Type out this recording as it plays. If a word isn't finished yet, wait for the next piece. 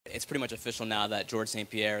it's pretty much official now that George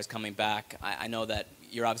St-Pierre is coming back. I know that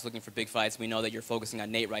you're obviously looking for big fights. We know that you're focusing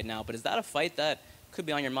on Nate right now, but is that a fight that could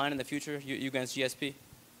be on your mind in the future, you against GSP?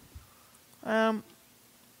 I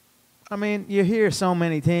mean, you hear so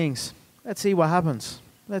many things. Let's see what happens.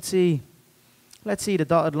 Let's see the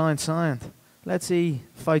dotted line signed. Let's see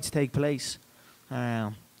fights take place.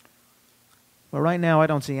 But right now, I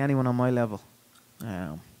don't see anyone on my level.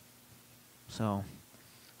 So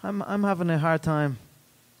I'm having a hard time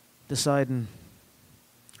deciding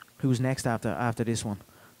who's next after this one.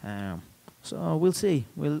 So we'll see.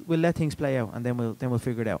 We'll let things play out, and then we'll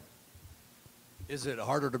figure it out. Is it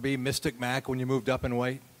harder to be Mystic Mac when you moved up in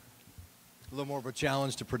weight? A little more of a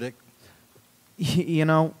challenge to predict? You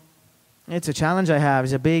know, it's a challenge I have.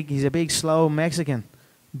 He's a big, slow Mexican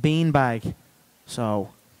beanbag.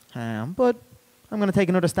 So, but I'm going to take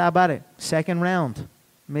another stab at it. Second round,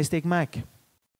 Mystic Mac.